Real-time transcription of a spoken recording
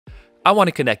I want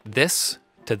to connect this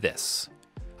to this.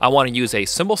 I want to use a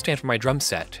cymbal stand for my drum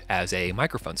set as a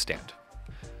microphone stand.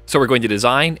 So we're going to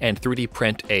design and 3D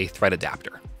print a thread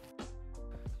adapter.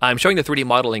 I'm showing the 3D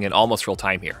modeling in almost real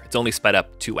time here. It's only sped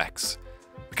up 2x,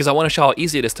 because I want to show how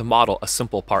easy it is to model a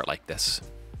simple part like this.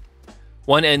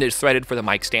 One end is threaded for the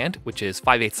mic stand, which is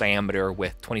 5/8 diameter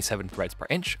with 27 threads per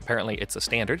inch. Apparently it's a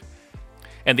standard.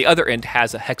 And the other end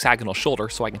has a hexagonal shoulder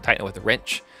so I can tighten it with a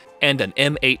wrench, and an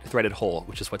M8 threaded hole,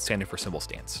 which is what's standard for cymbal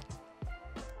stands.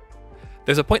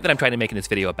 There's a point that I'm trying to make in this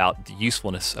video about the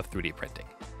usefulness of 3D printing.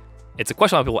 It's a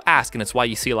question a lot of people ask, and it's why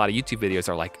you see a lot of YouTube videos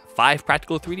are like 5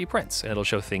 practical 3D prints, and it'll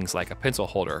show things like a pencil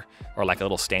holder or like a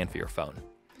little stand for your phone.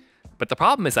 But the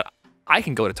problem is that I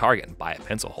can go to Target and buy a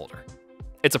pencil holder.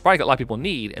 It's a product that a lot of people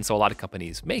need, and so a lot of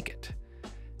companies make it.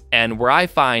 And where I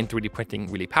find 3D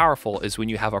printing really powerful is when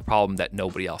you have a problem that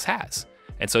nobody else has.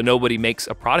 And so nobody makes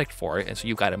a product for it, and so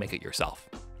you've got to make it yourself.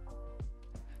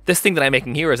 This thing that I'm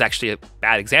making here is actually a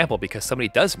bad example because somebody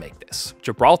does make this.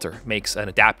 Gibraltar makes an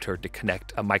adapter to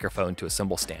connect a microphone to a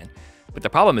cymbal stand, but the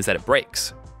problem is that it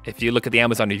breaks. If you look at the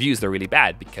Amazon reviews, they're really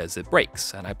bad because it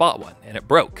breaks, and I bought one, and it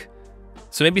broke.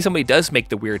 So maybe somebody does make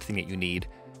the weird thing that you need,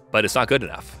 but it's not good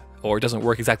enough, or it doesn't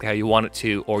work exactly how you want it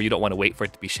to, or you don't want to wait for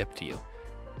it to be shipped to you.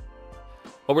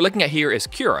 What we're looking at here is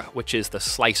Cura, which is the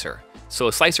slicer. So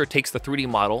a slicer takes the 3D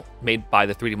model made by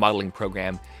the 3D modeling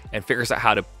program and figures out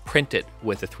how to print it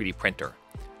with a 3D printer.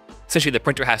 Essentially, the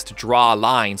printer has to draw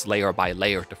lines layer by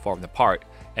layer to form the part,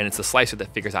 and it's the slicer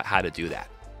that figures out how to do that.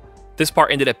 This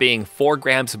part ended up being 4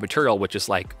 grams of material, which is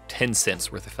like 10 cents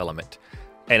worth of filament,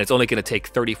 and it's only going to take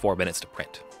 34 minutes to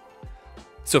print.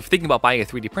 So if you're thinking about buying a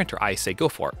 3D printer, I say go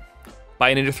for it. Buy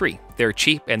an Ender 3. They're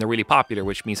cheap and they're really popular,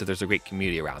 which means that there's a great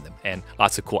community around them and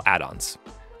lots of cool add-ons.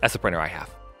 That's the printer I have.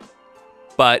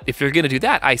 But if you're going to do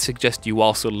that, I suggest you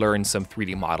also learn some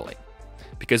 3D modeling,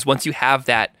 because once you have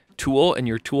that tool in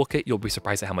your toolkit, you'll be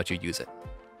surprised at how much you use it.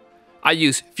 I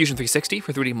use Fusion 360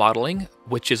 for 3D modeling,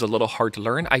 which is a little hard to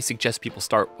learn. I suggest people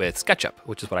start with SketchUp,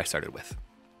 which is what I started with.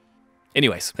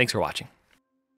 Anyways, thanks for watching.